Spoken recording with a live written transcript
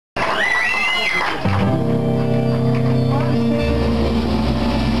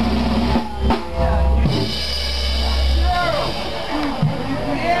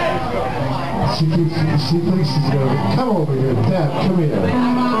She thinks she's gonna come over here. Dad, come here.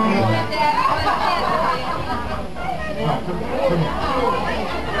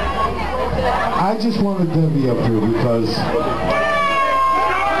 I just wanted Debbie up here because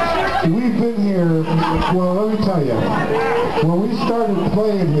we've been here. Well, let me tell you, when we started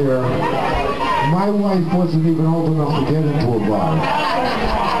playing here, my wife wasn't even old enough to get into a bar.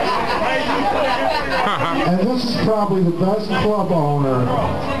 And this is probably the best club owner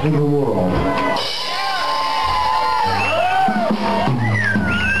in the world.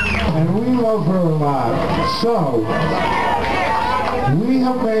 And we love her a lot. So, we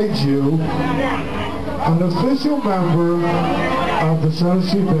have made you an official member of the Center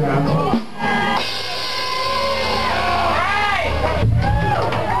Street Band.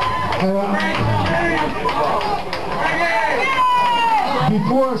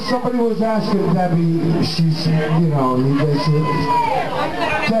 Before somebody was asking Debbie, she said, you know, they said,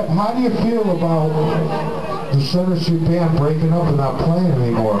 Deb, how do you feel about the Center Street Band breaking up and not playing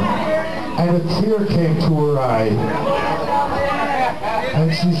anymore? And a tear came to her eye.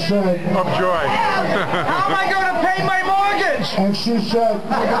 And she said, of joy. How am I going to pay my mortgage? And she said,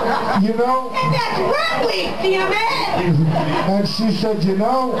 you know. And that's rent week, damn it! And she said, you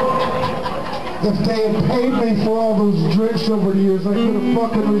know, if they had paid me for all those drinks over the years, I could have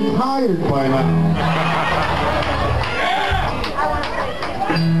fucking retired by now.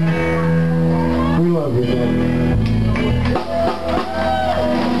 We love you, man.